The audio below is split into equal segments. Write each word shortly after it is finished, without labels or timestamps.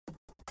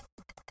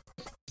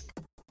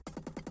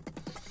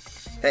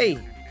Hey,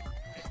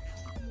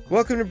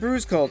 welcome to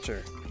Brews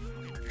Culture.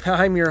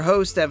 I'm your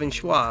host, Evan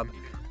Schwab.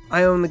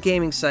 I own the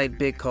gaming site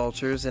Big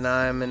Cultures, and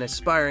I'm an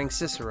aspiring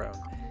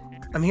Cicerone.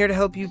 I'm here to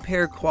help you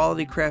pair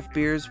quality craft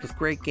beers with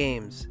great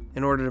games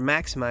in order to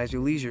maximize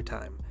your leisure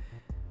time.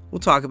 We'll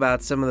talk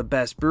about some of the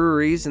best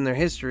breweries and their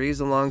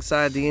histories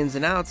alongside the ins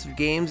and outs of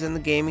games in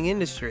the gaming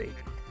industry.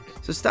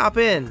 So stop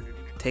in,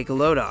 take a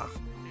load off,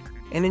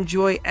 and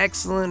enjoy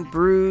excellent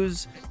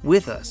brews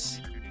with us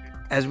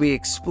as we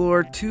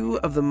explore two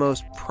of the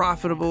most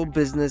profitable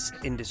business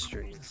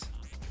industries.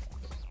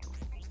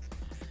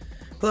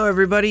 Hello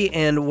everybody,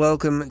 and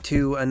welcome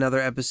to another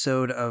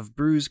episode of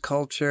Brews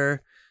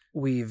Culture.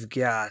 We've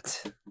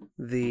got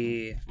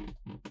the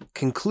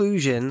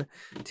conclusion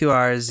to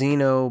our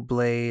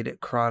Xenoblade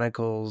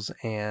Chronicles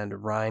and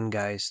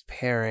Rhinegeist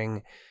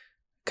pairing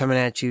coming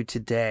at you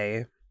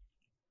today.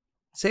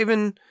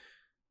 Saving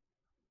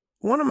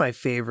one of my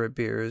favorite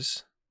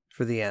beers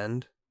for the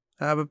end,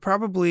 but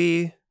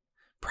probably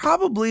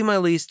my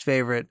least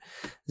favorite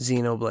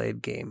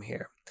Xenoblade game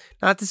here.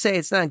 Not to say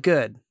it's not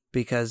good,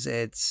 because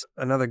it's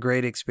another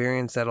great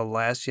experience that'll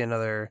last you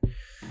another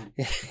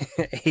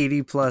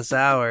 80 plus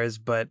hours,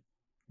 but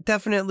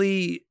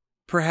definitely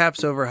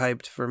perhaps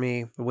overhyped for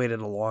me. I waited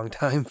a long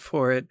time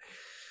for it.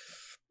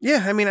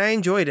 Yeah, I mean, I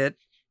enjoyed it.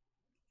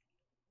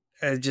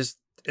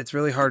 It's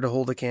really hard to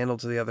hold a candle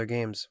to the other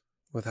games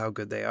with how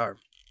good they are.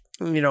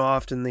 You know,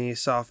 often the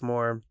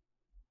sophomore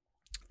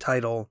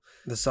title,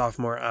 the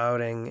sophomore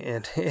outing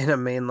in a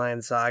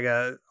mainline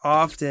saga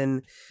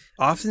often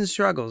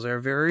struggles. There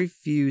are very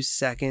few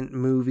second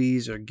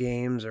movies or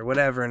games or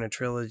whatever in a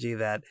trilogy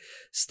that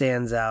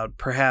stands out.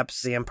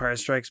 Perhaps The Empire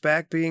Strikes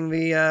Back being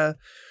the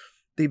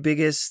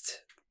biggest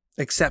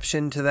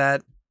exception to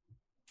that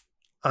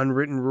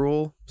unwritten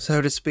rule, so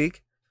to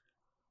speak.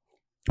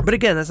 But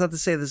again, that's not to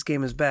say this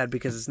game is bad,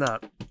 because it's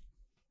not.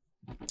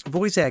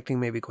 Voice acting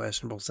may be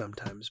questionable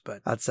sometimes,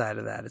 but outside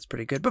of that, it's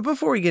pretty good. But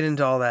before we get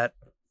into all that,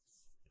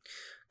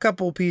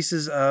 couple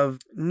pieces of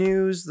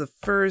news. The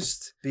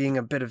first being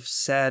a bit of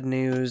sad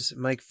news.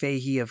 Mike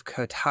Fahey of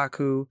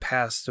Kotaku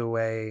passed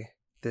away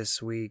this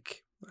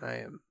week. I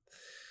am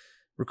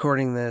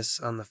recording this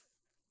on the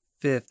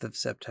 5th of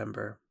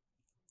September.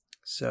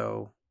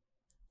 So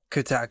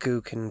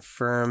Kotaku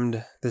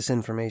confirmed this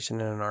information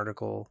in an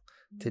article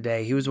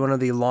today. He was one of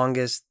the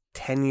longest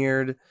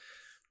tenured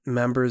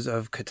members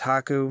of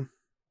Kotaku.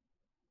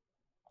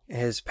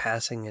 His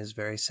passing is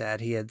very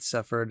sad. He had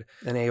suffered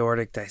an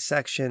aortic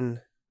dissection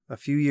a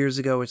few years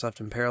ago, which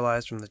left him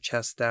paralyzed from the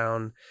chest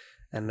down,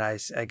 and I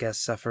guess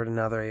suffered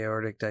another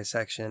aortic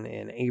dissection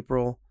in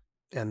April,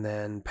 and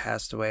then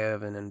passed away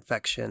of an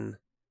infection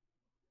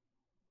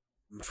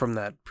from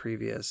that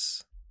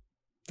previous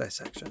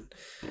dissection.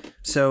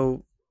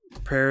 So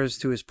prayers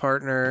to his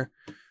partner.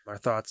 Our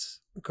thoughts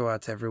go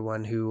out to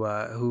everyone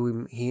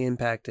who he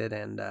impacted,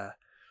 and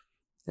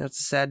it's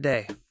a sad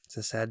day. It's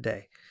a sad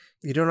day.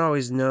 You don't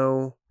always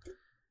know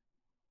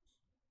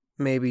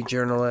maybe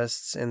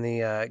journalists in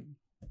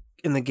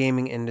the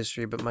gaming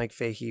industry, but Mike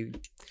Fahey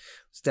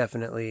was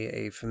definitely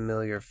a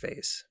familiar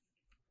face.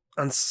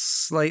 On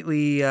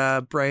slightly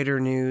brighter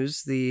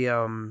news,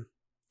 the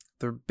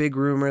big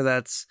rumor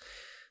that's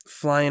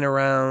flying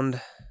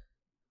around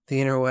the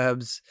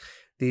interwebs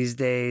these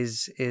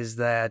days is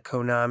that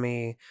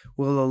Konami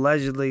will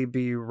allegedly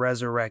be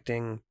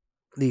resurrecting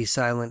the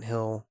Silent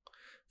Hill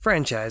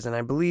franchise, and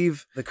I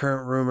believe the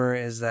current rumor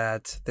is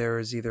that there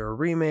is either a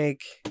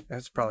remake,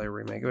 that's probably a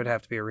remake, it would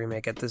have to be a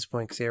remake at this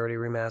point because they already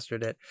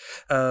remastered it,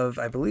 of,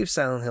 I believe,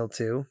 Silent Hill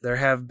 2. There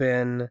have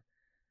been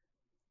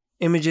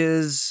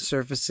images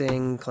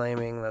surfacing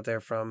claiming that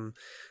they're from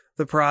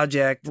the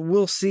project.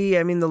 We'll see.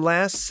 I mean, the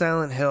last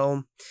Silent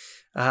Hill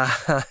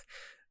that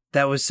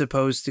was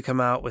supposed to come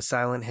out with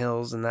Silent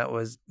Hills, and that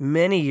was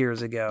many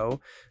years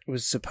ago. It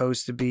was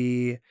supposed to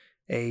be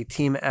a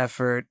team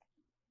effort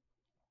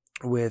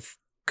with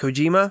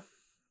Kojima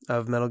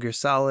of Metal Gear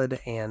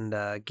Solid and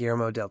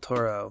Guillermo del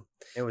Toro.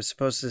 It was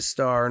supposed to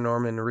star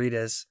Norman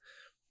Reedus.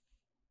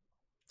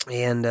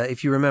 And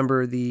if you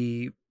remember,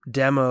 the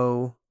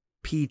demo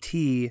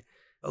PT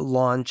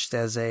launched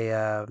as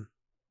a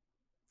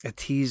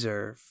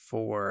teaser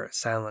for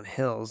Silent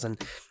Hills. And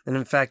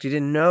in fact, you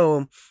didn't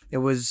know it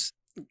was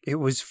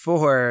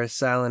for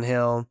Silent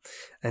Hill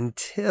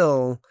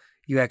until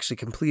you actually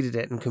completed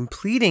it. And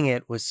completing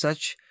it was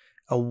such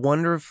a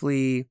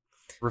wonderfully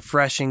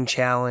refreshing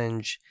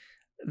challenge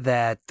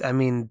that, I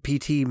mean,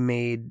 PT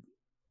made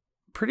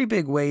pretty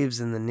big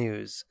waves in the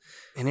news,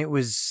 and it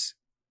was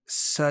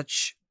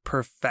such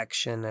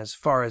perfection as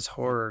far as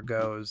horror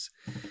goes.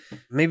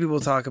 Maybe we'll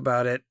talk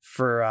about it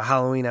for a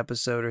Halloween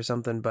episode or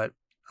something, but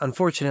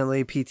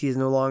unfortunately PT is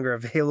no longer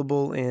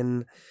available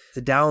in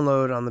the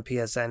download on the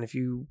PSN. If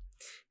you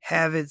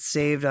have it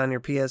saved on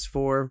your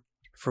PS4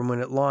 from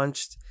when it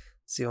launched,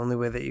 it's the only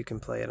way that you can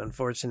play it.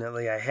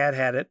 Unfortunately, I had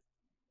it.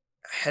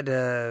 I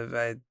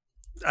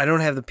don't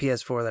have the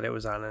PS4 that it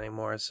was on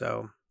anymore,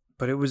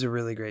 but it was a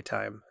really great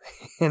time.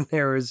 And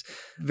there was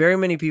very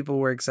many people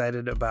were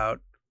excited about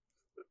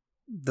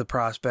the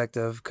prospect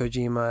of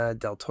Kojima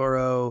Del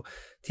Toro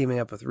teaming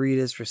up with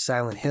Reedus for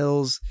Silent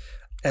Hills.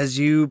 As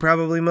you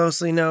probably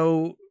mostly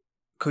know,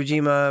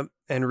 Kojima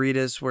and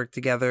Reedus worked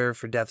together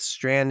for Death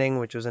Stranding,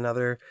 which was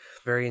another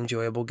very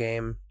enjoyable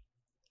game.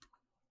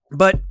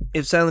 But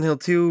if Silent Hill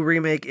 2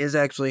 remake is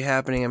actually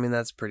happening, I mean,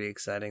 that's pretty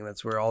exciting.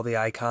 That's where all the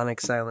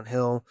iconic Silent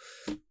Hill,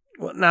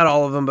 well, not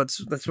all of them, but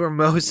that's where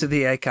most of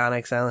the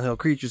iconic Silent Hill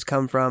creatures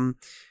come from.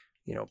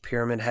 You know,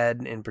 Pyramid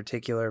Head in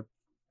particular.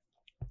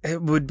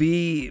 It would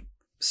be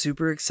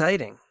super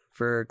exciting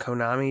for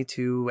Konami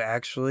to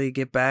actually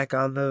get back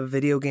on the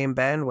video game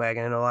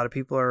bandwagon. And a lot of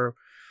people are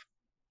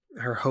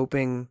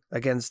hoping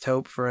against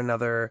hope for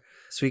another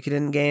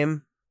Suikoden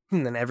game.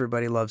 And then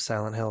everybody loves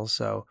Silent Hill,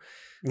 so...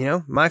 You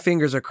know, my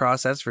fingers are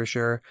crossed, that's for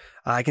sure.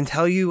 I can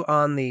tell you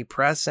on the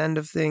press end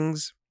of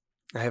things,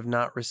 I have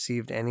not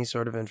received any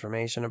sort of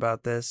information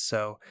about this,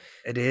 so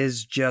it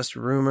is just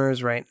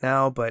rumors right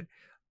now, but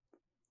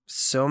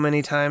so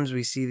many times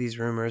we see these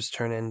rumors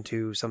turn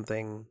into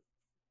something,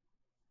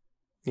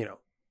 you know,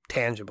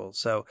 tangible.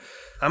 So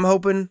I'm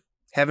hoping,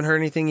 haven't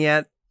heard anything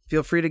yet.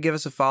 Feel free to give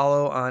us a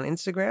follow on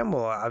Instagram.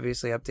 We'll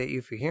obviously update you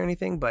if you hear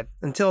anything, but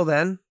until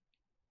then,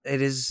 It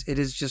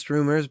is just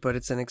rumors, but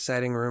it's an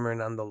exciting rumor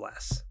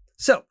nonetheless.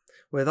 So,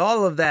 with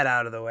all of that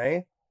out of the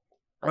way,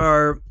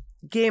 our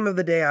game of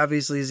the day,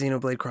 obviously, is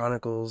Xenoblade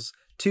Chronicles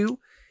 2,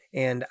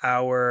 and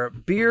our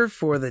beer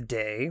for the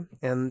day,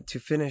 and to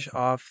finish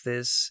off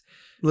this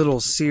little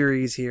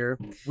series here,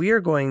 we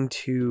are going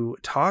to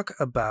talk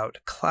about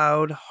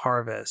Cloud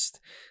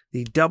Harvest,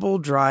 the double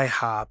dry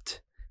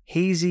hopped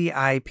hazy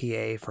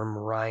IPA from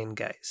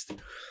Rhinegeist.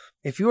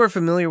 If you are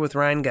familiar with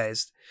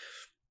Rhinegeist,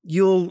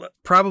 you'll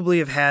probably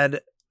have had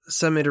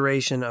some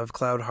iteration of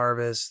Cloud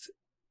Harvest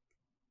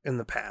in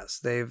the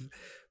past.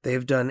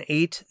 They've done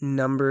 8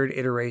 numbered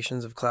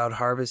iterations of Cloud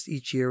Harvest.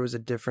 Each year was a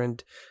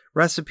different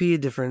recipe, a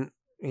different,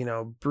 you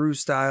know, brew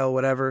style,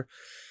 whatever.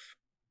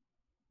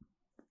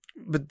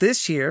 But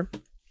this year,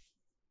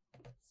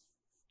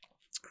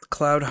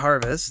 Cloud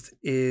Harvest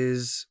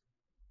is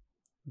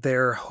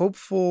their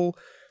hopeful,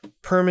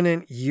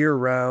 permanent,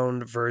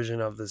 year-round version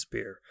of this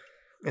beer.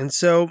 And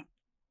so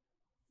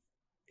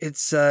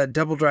it's a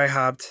double dry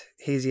hopped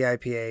hazy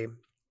IPA.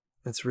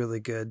 It's really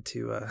good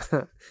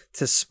to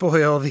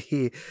spoil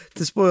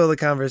the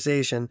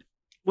conversation.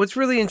 What's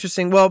really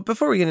interesting, well,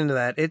 before we get into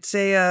that, it's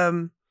a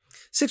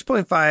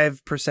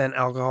 6.5%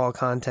 alcohol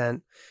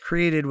content,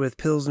 created with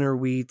Pilsner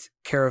wheat,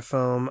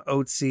 Carafoam,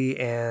 oatsy,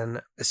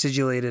 and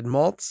acidulated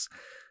malts,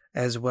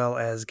 as well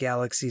as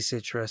Galaxy,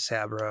 Citra,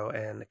 Sabro,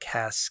 and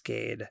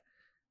Cascade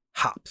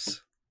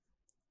hops.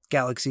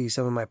 Galaxy,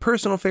 some of my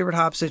personal favorite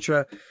hops.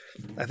 Citra,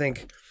 I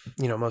think,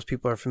 you know, most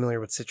people are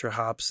familiar with Citra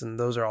hops, and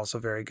those are also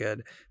very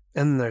good.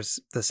 And then there's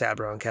the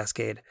Sabro and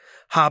Cascade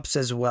hops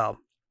as well.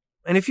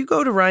 And if you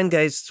go to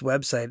Rhinegeist's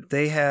website,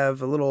 they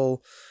have a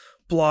little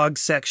blog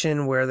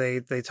section where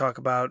they talk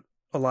about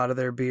a lot of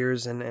their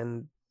beers,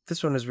 and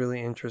this one is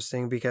really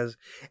interesting because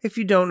if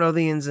you don't know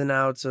the ins and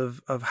outs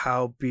of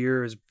how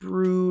beer is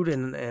brewed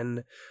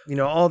and you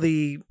know, all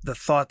the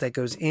thought that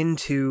goes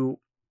into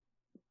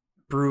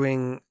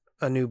brewing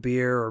a new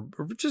beer or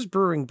just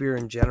brewing beer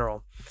in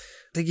general,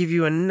 they give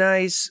you a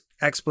nice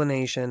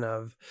explanation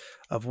of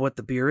what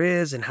the beer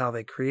is and how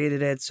they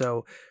created it.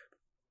 So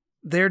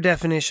their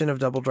definition of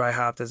double dry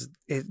hopped, as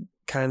it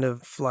kind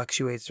of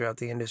fluctuates throughout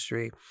the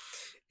industry,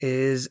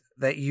 is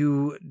that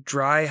you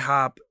dry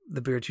hop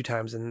the beer 2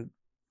 times. And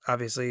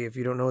obviously, if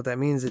you don't know what that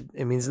means,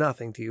 it means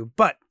nothing to you.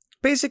 But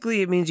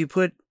basically, it means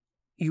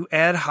you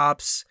add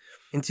hops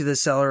into the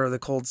cellar or the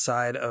cold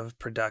side of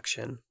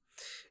production.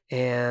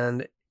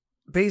 And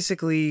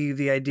basically,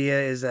 the idea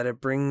is that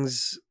it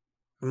brings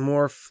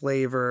more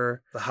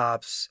flavor, the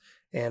hops,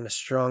 and a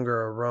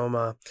stronger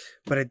aroma,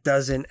 but it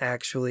doesn't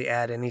actually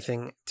add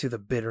anything to the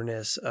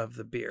bitterness of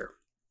the beer,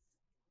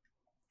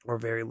 or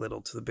very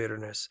little to the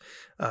bitterness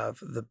of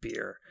the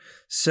beer.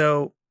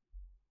 So,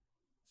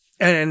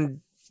 and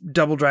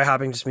double dry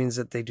hopping just means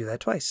that they do that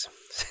twice.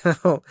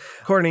 So,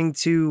 according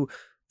to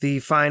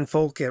the fine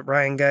folk at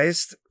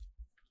Rhinegeist,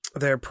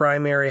 their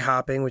primary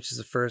hopping, which is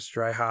the first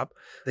dry hop,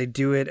 they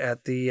do it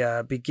at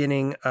the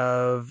beginning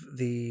of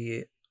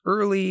the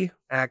early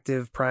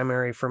active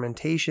primary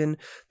fermentation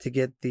to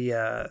get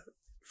the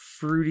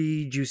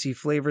fruity, juicy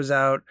flavors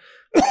out.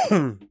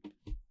 And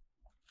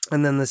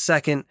then the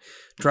second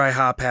dry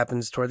hop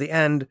happens toward the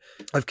end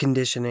of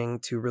conditioning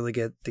to really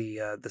get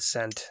the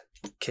scent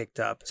kicked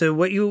up. So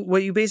what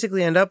you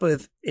basically end up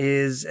with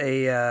is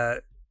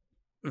a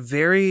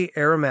very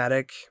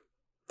aromatic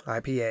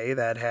IPA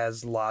that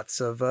has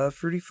lots of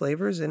fruity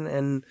flavors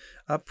and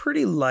a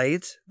pretty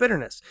light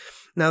bitterness.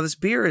 Now, this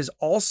beer is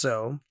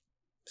also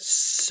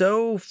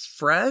so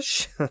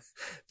fresh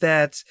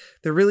that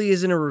there really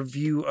isn't a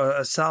review,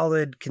 a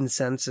solid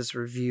consensus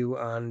review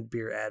on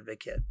Beer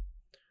Advocate.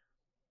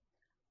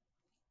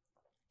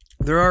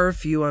 There are a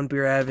few on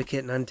Beer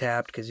Advocate and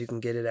Untapped because you can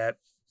get it at,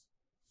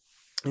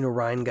 you know,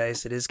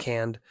 Rhinegeist. It is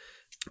canned,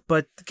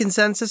 but the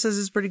consensus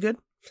is pretty good.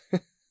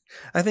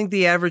 I think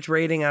the average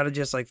rating out of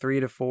just like 3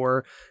 to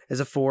 4 is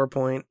a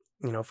 4.8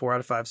 4 out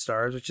of 5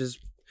 stars, which is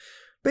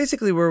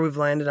basically where we've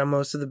landed on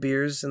most of the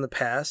beers in the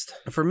past.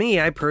 For me,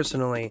 I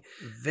personally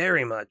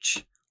very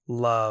much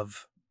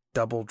love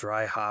double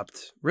dry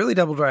hopped, really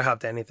double dry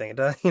hopped anything. It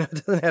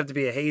doesn't have to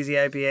be a hazy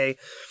IPA,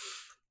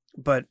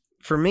 but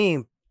for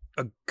me,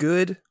 a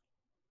good,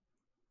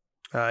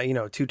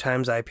 2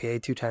 times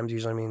IPA, 2 times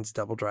usually means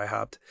double dry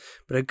hopped,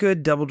 but a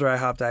good double dry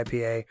hopped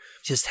IPA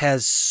just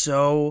has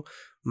so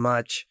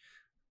much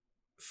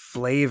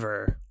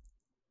flavor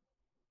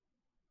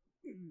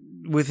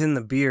within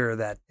the beer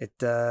that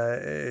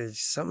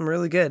it's something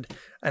really good.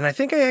 And I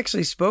think I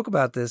actually spoke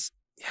about this,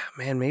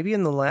 maybe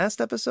in the last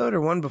episode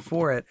or one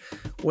before it,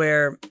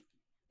 where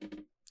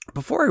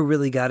before I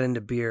really got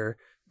into beer,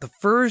 the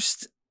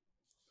first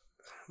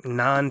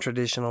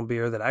non-traditional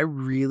beer that I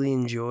really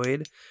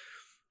enjoyed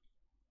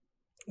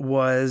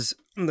was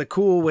the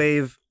Cool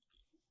Wave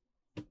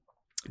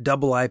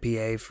double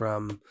IPA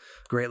from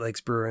Great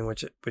Lakes Brewing,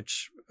 which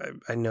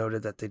I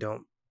noted that they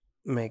don't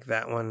make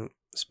that one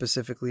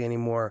specifically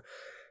anymore.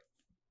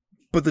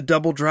 But the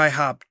double dry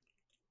hop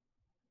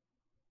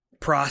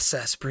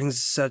process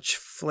brings such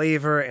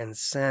flavor and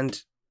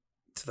scent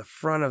to the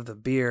front of the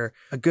beer,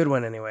 a good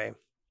one anyway,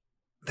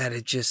 that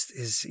it just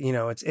is,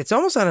 it's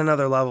almost on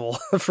another level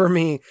for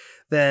me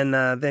than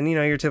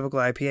your typical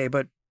IPA.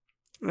 But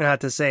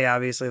not to say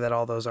obviously that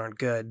all those aren't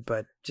good,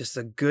 but just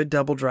a good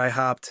double dry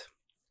hopped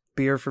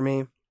beer for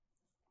me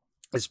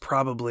is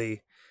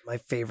probably my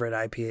favorite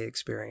IPA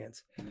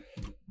experience.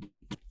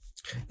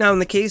 Now, in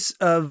the case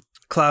of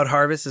Cloud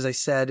Harvest, as I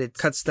said, it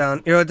cuts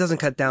down, it doesn't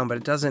cut down, but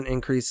it doesn't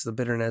increase the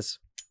bitterness.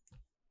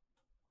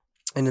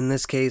 And in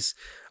this case,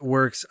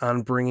 works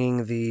on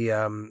bringing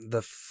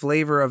the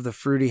flavor of the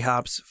fruity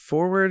hops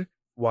forward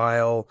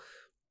while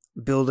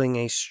building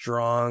a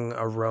strong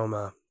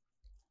aroma.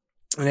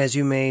 And as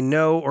you may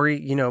know, or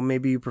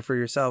maybe you prefer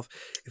yourself,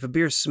 if a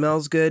beer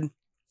smells good,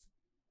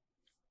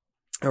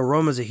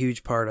 aroma is a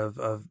huge part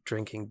of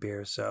drinking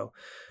beer. So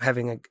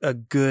having a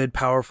good,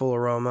 powerful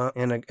aroma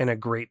and a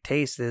great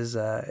taste is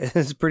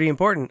pretty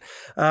important.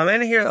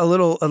 And here a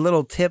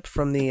little tip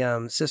from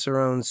the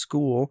Cicerone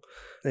School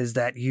is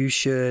that you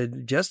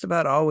should just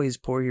about always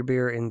pour your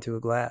beer into a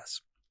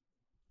glass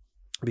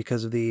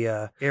because of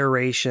the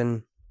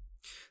aeration,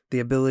 the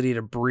ability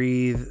to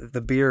breathe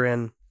the beer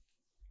in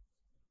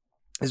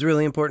is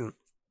really important.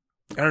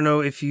 I don't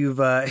know if you've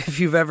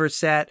ever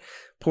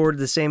poured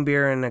the same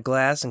beer in a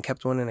glass and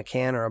kept one in a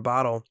can or a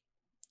bottle.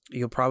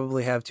 You'll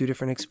probably have 2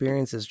 different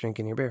experiences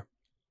drinking your beer.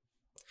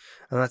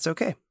 And that's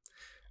okay.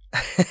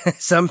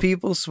 Some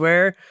people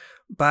swear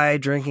by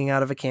drinking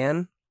out of a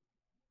can.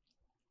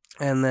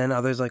 And then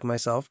others like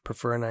myself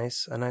prefer a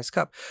nice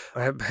cup.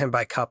 And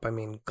by cup, I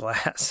mean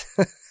glass.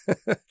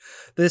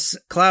 This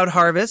Cloud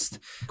Harvest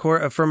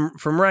from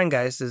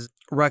Rheingeist is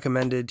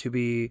recommended to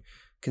be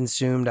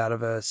consumed out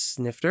of a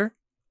snifter.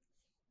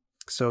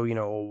 So,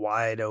 a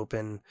wide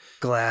open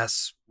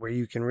glass where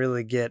you can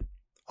really get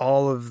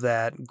all of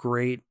that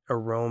great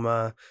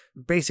aroma,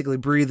 basically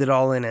breathe it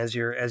all in as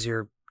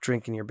you're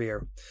drinking your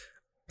beer.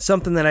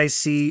 Something that I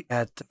see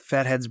at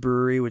Fatheads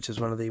Brewery, which is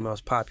one of the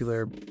most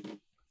popular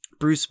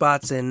brew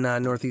spots in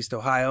Northeast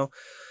Ohio.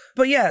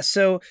 But yeah,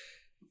 so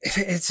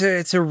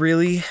it's a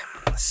really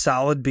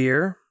solid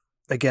beer.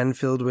 Again,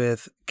 filled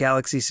with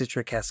Galaxy,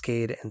 Citra,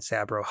 Cascade, and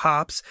Sabro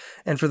hops.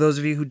 And for those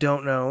of you who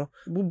don't know,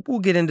 we'll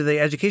get into the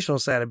educational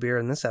side of beer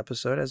in this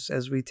episode,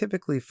 as we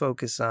typically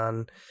focus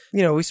on,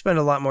 we spend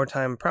a lot more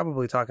time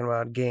probably talking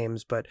about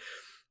games, but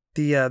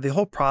the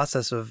whole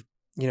process of,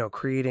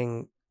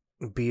 creating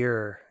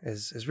beer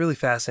is really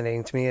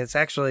fascinating to me. It's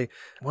actually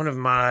one of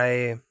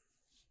my,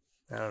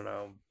 I don't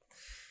know,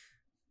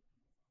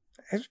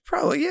 it's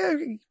probably,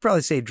 you could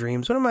probably say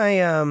dreams. One of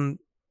my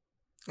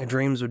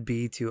dreams would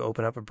be to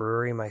open up a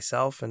brewery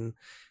myself and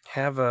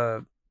have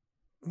a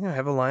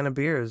line of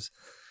beers.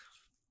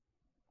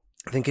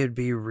 I think it'd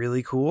be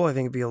really cool. I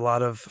think it'd be a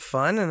lot of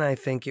fun, and I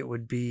think it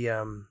would be,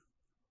 I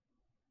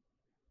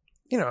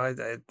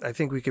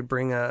think we could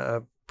bring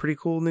a pretty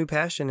cool new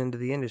passion into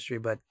the industry,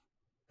 but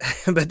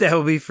that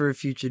will be for a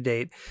future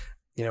date,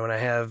 when I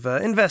have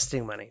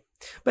investing money.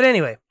 But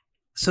anyway,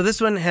 so this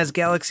one has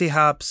Galaxy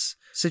hops,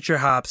 Citra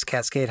hops,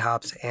 Cascade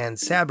hops, and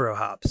Sabro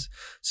hops.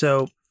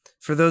 So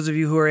for those of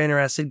you who are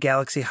interested,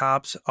 Galaxy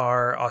hops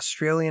are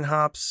Australian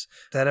hops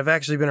that have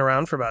actually been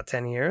around for about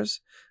 10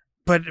 years,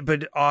 but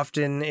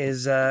often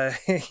is,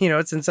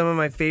 it's in some of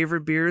my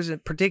favorite beers.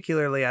 And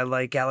particularly, I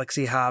like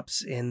Galaxy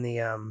hops in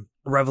the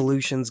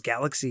Revolution's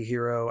Galaxy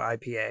Hero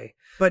IPA.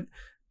 But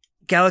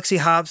Galaxy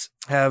hops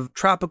have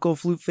tropical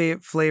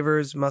flute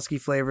flavors, musky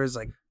flavors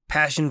like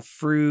passion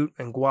fruit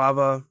and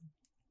guava,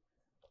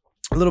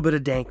 a little bit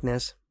of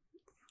dankness.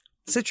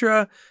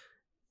 Citra,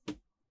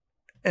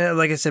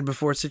 like I said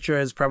before,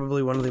 Citra is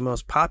probably one of the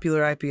most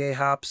popular IPA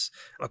hops.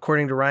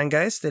 According to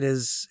Rheingeist, it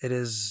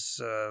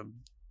is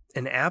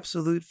an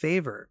absolute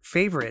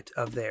favorite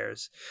of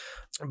theirs.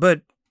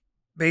 But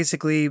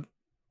basically,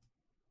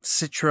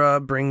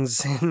 Citra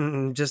brings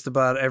in just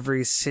about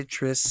every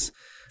citrus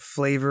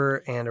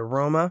flavor and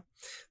aroma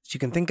that you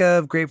can think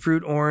of: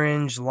 grapefruit,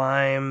 orange,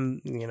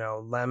 lime,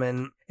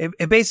 lemon.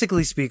 It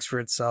basically speaks for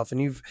itself.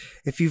 And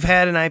if you've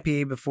had an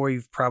IPA before,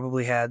 you've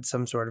probably had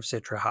some sort of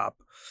Citra hop.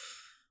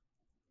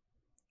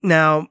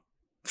 Now,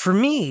 for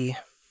me,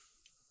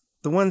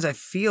 the ones I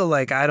feel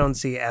like I don't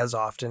see as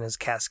often is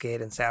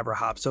Cascade and Sabra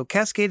hop. So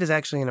Cascade is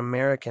actually an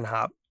American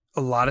hop.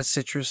 A lot of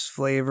citrus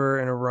flavor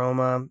and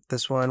aroma.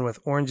 This one with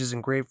oranges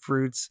and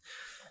grapefruits.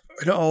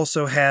 It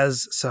also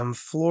has some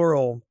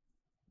floral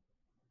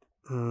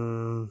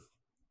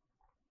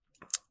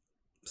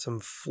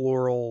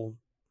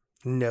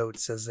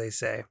notes, as they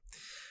say.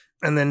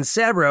 And then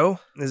Sabro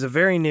is a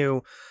very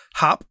new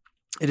hop.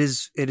 It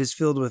is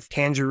filled with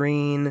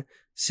tangerine,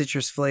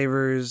 citrus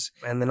flavors,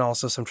 and then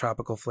also some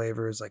tropical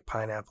flavors like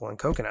pineapple and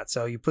coconut.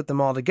 So you put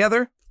them all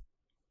together.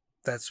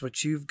 That's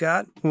what you've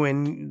got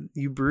when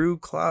you brew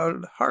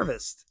Cloud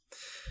Harvest.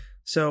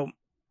 So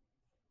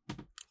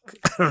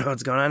I don't know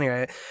what's going on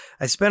here.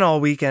 I spent all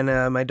weekend.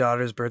 My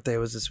daughter's birthday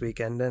was this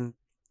weekend, and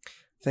I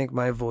think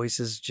my voice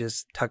is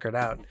just tuckered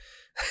out.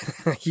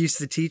 I used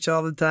to teach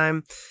all the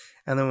time,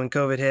 and then when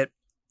COVID hit,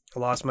 I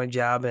lost my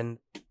job, and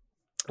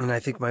I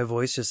think my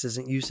voice just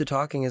isn't used to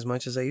talking as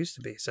much as I used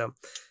to be. So,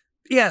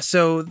 yeah.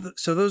 So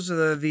those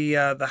are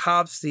the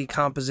hops, the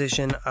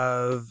composition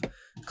of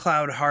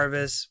Cloud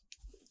Harvest.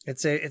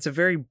 It's a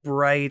very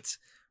bright,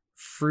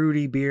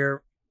 fruity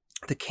beer.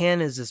 The can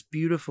is this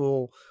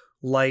beautiful,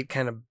 light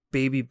kind of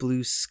baby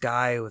blue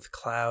sky with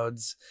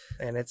clouds,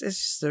 and it's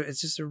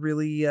just a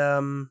really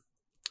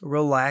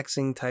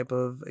relaxing type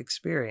of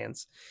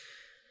experience.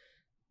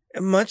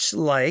 Much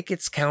like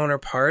its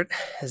counterpart,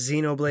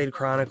 Xenoblade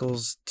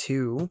Chronicles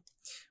 2,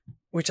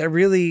 which I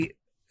really,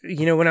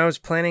 when I was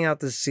planning out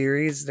this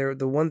series, the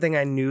one thing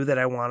I knew that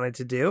I wanted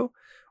to do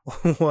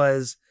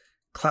was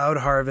Cloud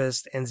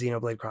Harvest and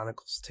Xenoblade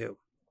Chronicles 2.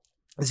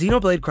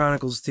 Xenoblade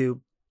Chronicles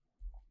 2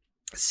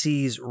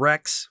 sees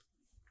Rex,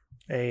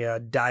 a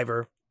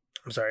diver.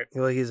 I'm sorry,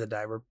 well, he's a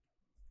diver.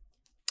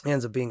 He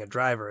ends up being a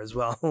driver as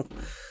well.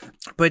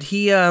 But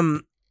he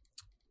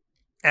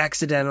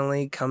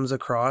accidentally comes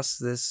across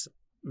this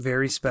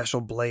very special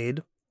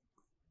blade,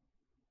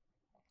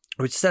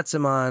 which sets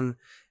him on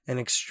an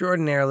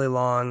extraordinarily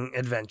long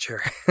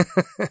adventure.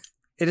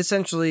 It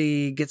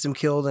essentially gets him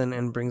killed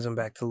and brings him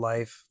back to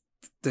life.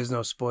 There's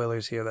no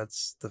spoilers here.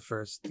 That's the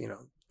first,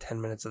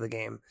 10 minutes of the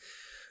game.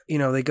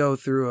 They go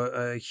through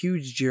a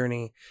huge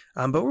journey.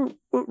 But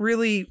what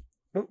really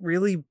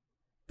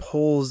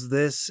pulls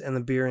this and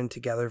the beer in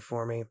together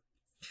for me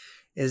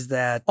is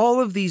that all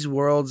of these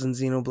worlds in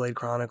Xenoblade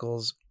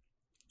Chronicles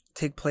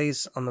take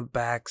place on the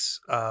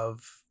backs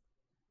of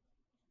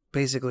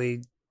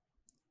basically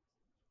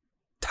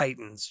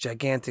titans,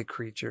 gigantic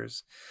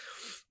creatures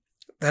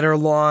that are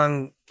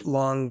long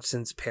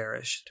since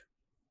perished.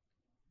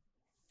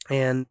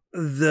 And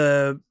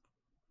the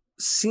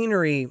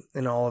scenery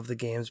in all of the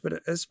games, but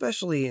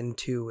especially in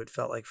 2, it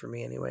felt like for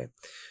me anyway,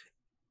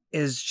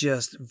 is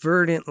just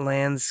verdant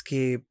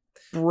landscape,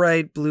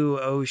 bright blue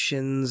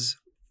oceans,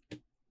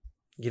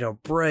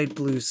 bright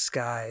blue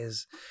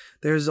skies.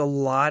 There's a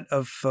lot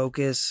of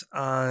focus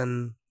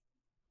on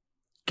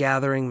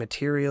gathering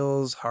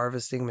materials,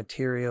 harvesting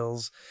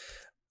materials,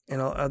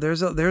 and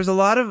there's a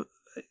lot of,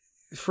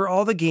 for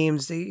all the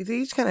games, they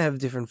each kind of have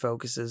different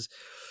focuses.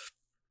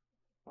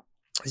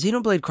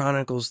 Xenoblade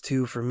Chronicles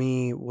 2 for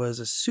me was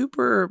a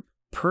super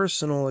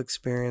personal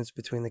experience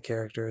between the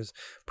characters.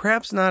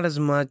 Perhaps not as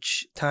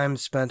much time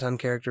spent on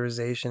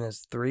characterization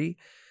as 3,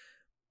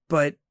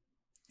 but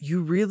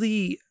you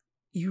really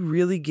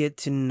get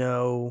to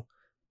know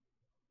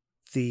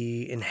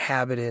the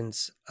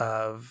inhabitants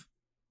of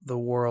the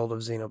world of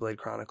Xenoblade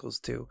Chronicles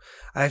 2.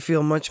 I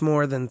feel much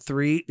more than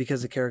 3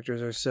 because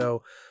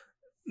the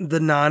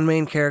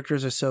non-main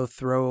characters are so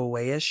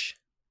throwaway-ish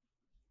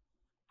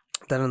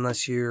that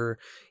unless you're,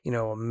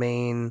 a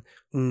main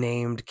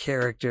named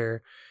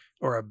character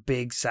or a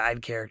big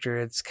side character,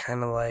 it's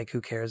kind of like, who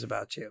cares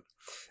about you?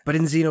 But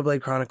in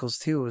Xenoblade Chronicles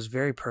 2, it was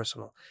very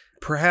personal.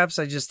 Perhaps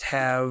I just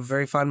have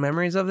very fond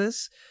memories of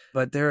this,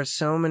 but there are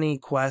so many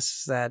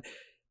quests that,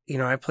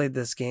 I played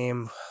this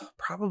game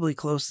probably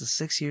close to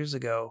 6 years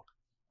ago,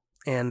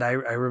 and I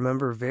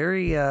remember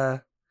very,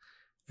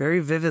 very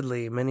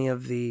vividly many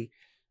of the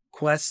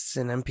quests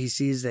and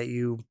NPCs that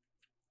you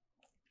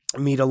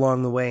meet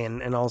along the way,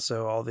 and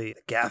also all the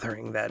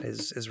gathering that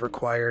is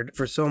required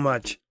for so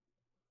much.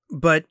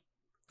 But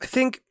I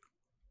think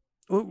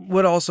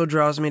what also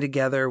draws me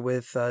together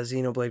with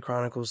Xenoblade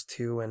Chronicles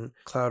 2 and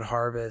Cloud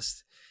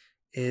Harvest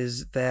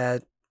is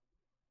that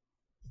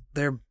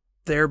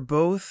they're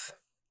both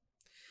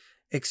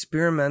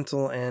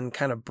experimental and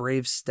kind of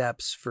brave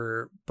steps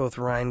for both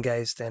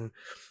Rhinegeist and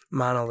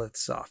Monolith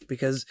Soft,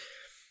 because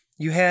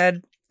you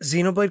had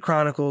Xenoblade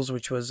Chronicles,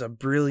 which was a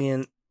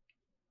brilliant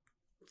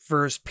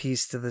first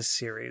piece to this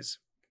series.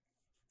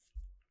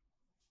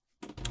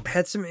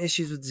 Had some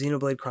issues with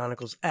Xenoblade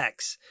Chronicles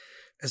X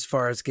as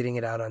far as getting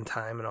it out on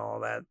time and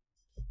all that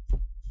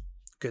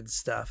good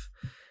stuff.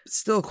 It's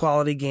still a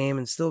quality game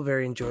and still a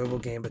very enjoyable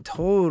game, but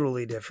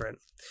totally different.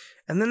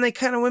 And then they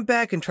kind of went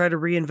back and tried to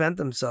reinvent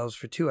themselves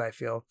for 2, I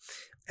feel.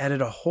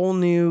 added a whole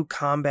new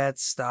combat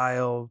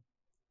style,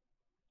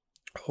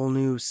 whole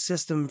new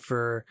system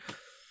for,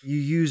 you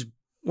use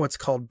what's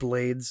called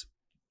blades,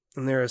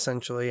 and they're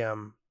essentially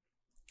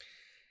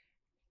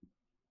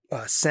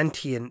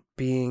sentient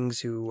beings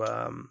who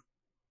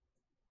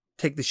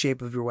take the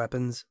shape of your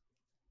weapons.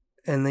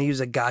 And they use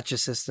a gacha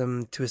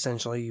system to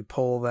essentially you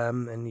pull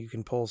them, and you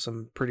can pull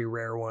some pretty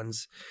rare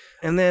ones.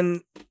 And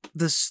then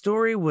the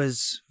story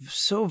was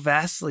so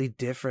vastly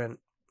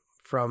different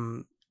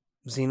from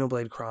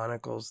Xenoblade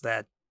Chronicles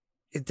that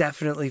it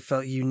definitely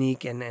felt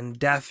unique and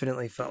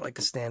definitely felt like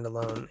a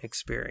standalone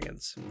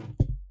experience.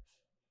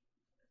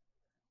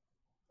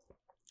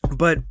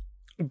 But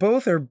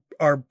both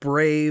are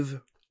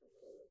brave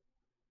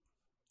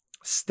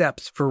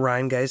steps for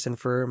Rhinegeist and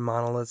for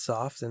Monolith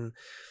Soft,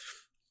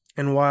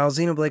 and while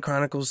Xenoblade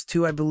Chronicles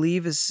 2, I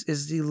believe,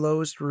 is the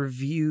lowest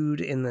reviewed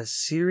in the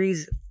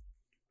series,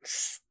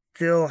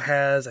 still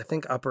has, I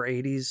think, upper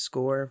 80s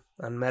score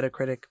on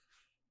Metacritic.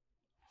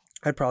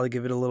 I'd probably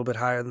give it a little bit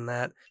higher than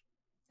that.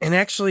 And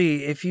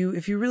actually, if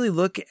you really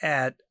look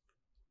at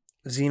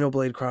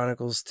Xenoblade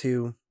Chronicles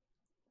 2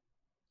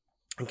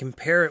 and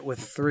compare it with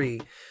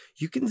 3,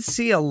 you can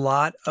see a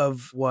lot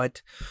of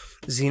what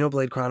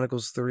Xenoblade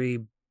Chronicles 3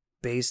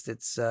 based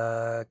its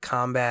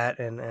combat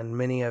and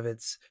many of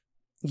its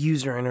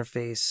user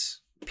interface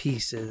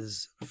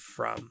pieces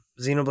from.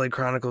 Xenoblade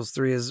Chronicles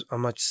 3 is a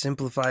much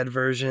simplified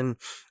version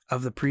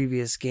of the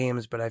previous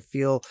games, but I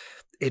feel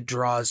it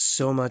draws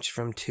so much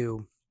from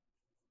 2,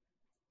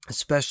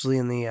 especially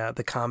in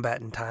the combat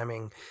and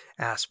timing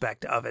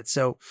aspect of it.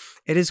 So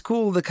it is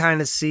cool to kind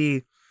of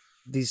see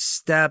these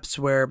steps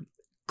where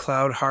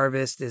Cloud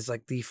Harvest is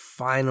like the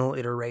final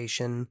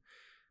iteration,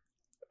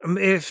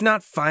 if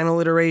not final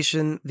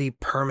iteration, the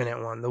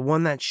permanent one, the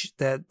one that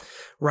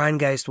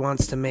Rhinegeist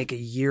wants to make a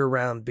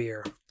year-round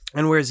beer.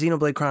 And where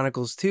Xenoblade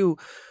Chronicles 2,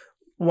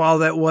 while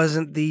that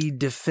wasn't the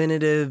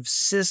definitive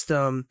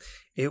system,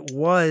 it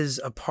was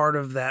a part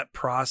of that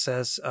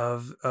process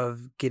of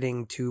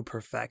getting to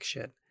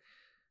perfection.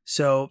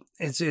 So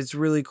it's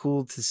really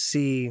cool to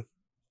see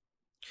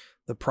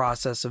the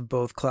process of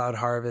both Cloud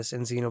Harvest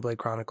and Xenoblade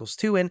Chronicles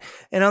 2. And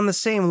on the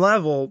same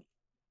level,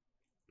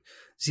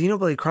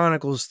 Xenoblade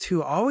Chronicles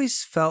 2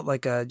 always felt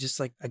like just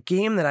like a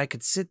game that I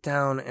could sit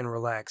down and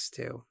relax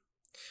to,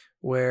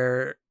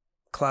 where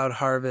Cloud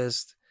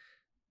Harvest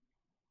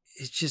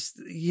is just,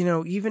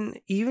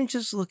 even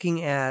just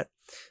looking at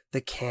the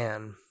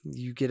can,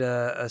 you get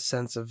a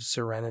sense of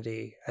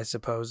serenity, I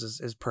suppose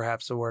is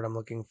perhaps the word I'm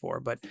looking for.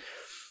 But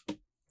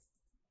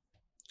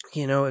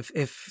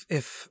if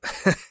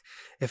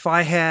if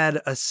I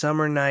had a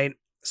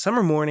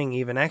summer morning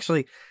even,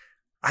 actually,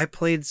 I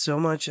played so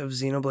much of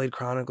Xenoblade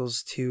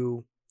Chronicles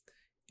 2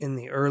 in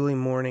the early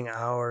morning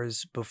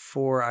hours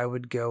before I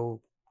would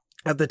go.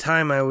 At the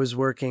time, I was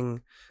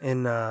working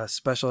in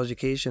special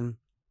education,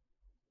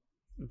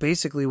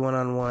 basically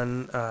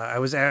one-on-one. I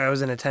was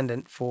an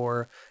attendant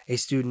for a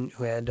student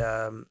who had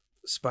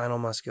spinal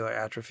muscular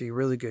atrophy.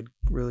 Really good,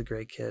 really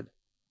great kid.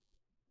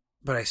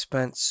 But I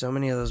spent so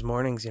many of those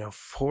mornings,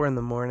 4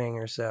 a.m.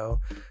 or so,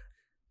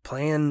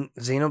 playing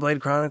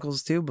Xenoblade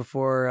Chronicles 2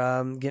 before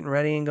getting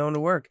ready and going to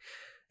work.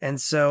 And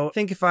so I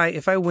think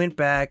if I went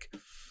back,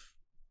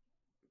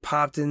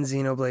 popped in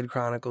Xenoblade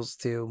Chronicles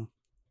 2,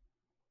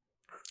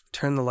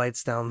 turned the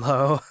lights down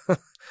low,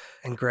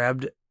 and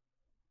grabbed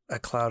a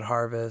Cloud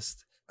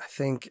Harvest, I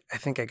think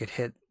I could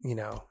hit,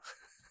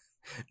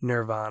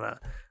 Nirvana.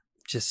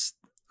 Just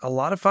a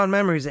lot of fond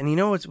memories. And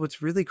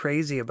what's really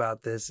crazy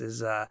about this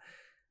is I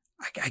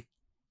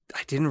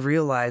didn't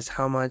realize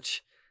how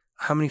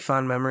many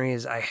fond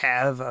memories I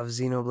have of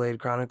Xenoblade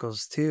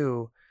Chronicles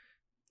 2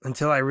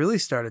 until I really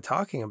started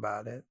talking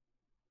about it.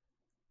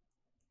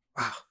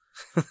 Wow.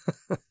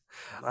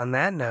 On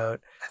that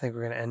note, I think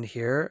we're going to end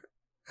here.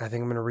 I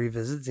think I'm going to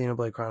revisit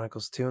Xenoblade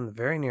Chronicles 2 in the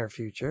very near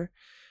future.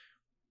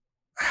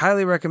 I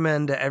highly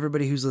recommend to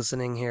everybody who's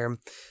listening here,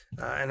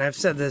 and I've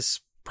said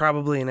this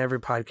probably in every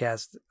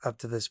podcast up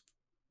to this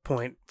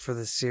point for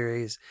this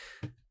series,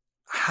 I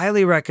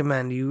highly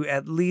recommend you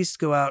at least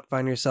go out and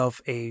find yourself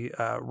a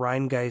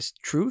Rhinegeist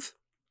Truth.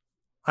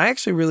 I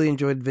actually really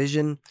enjoyed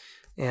Vision,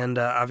 and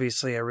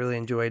obviously I really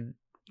enjoyed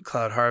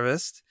Cloud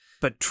Harvest.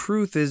 But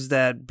Truth is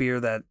that beer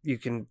that you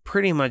can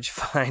pretty much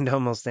find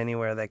almost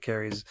anywhere that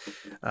carries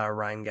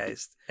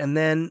Rhinegeist. And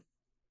then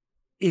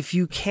if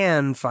you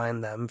can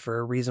find them for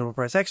a reasonable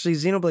price, actually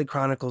Xenoblade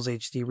Chronicles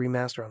HD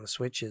Remaster on the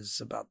Switch is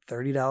about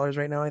 $30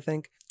 right now, I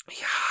think. I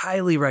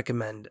highly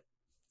recommend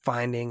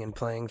finding and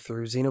playing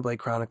through Xenoblade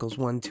Chronicles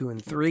 1, 2,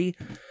 and 3.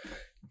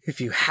 If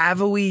you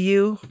have a Wii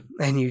U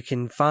and you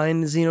can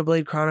find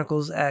Xenoblade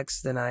Chronicles X,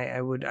 then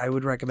I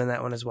would recommend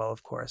that one as well,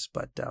 of course.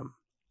 But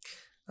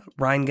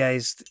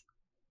Rhinegeist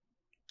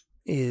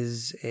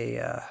is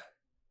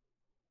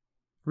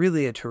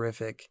really a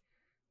terrific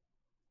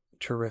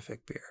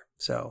beer.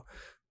 So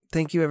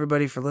thank you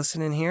everybody for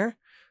listening here.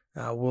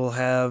 We'll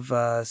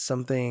have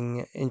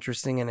something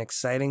interesting and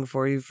exciting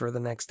for you for the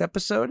next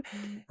episode.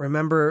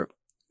 Remember,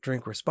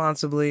 drink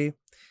responsibly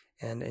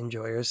and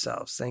enjoy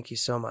yourselves. Thank you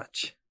so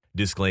much.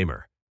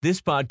 Disclaimer. This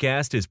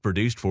podcast is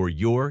produced for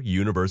your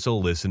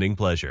universal listening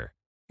pleasure.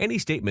 Any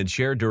statements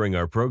shared during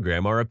our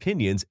program are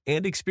opinions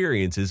and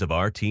experiences of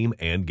our team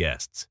and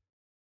guests.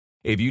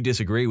 If you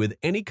disagree with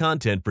any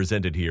content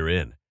presented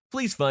herein,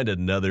 please find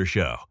another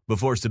show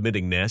before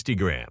submitting nasty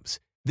grams.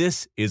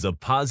 This is a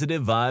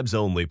positive vibes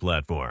only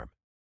platform.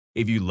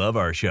 If you love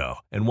our show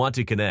and want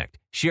to connect,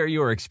 share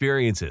your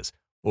experiences,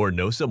 or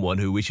know someone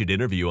who we should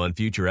interview on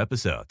future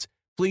episodes,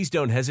 please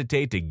don't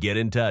hesitate to get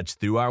in touch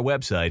through our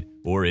website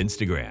or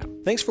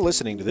Instagram. Thanks for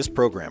listening to this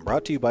program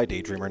brought to you by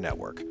Daydreamer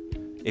Network.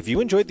 If you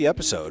enjoyed the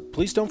episode,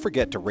 please don't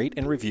forget to rate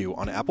and review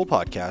on Apple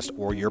Podcast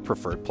or your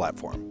preferred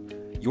platform.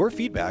 Your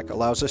feedback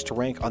allows us to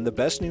rank on the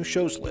best new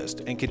shows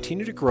list and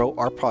continue to grow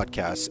our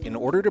podcasts in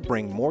order to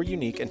bring more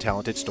unique and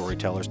talented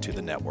storytellers to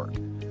the network.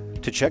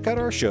 To check out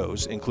our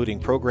shows, including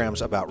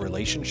programs about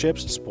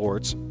relationships,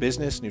 sports,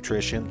 business,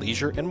 nutrition,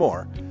 leisure, and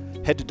more,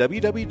 head to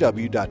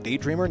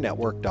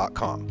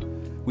www.daydreamernetwork.com.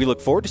 We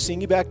look forward to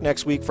seeing you back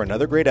next week for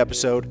another great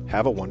episode.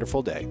 Have a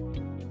wonderful day.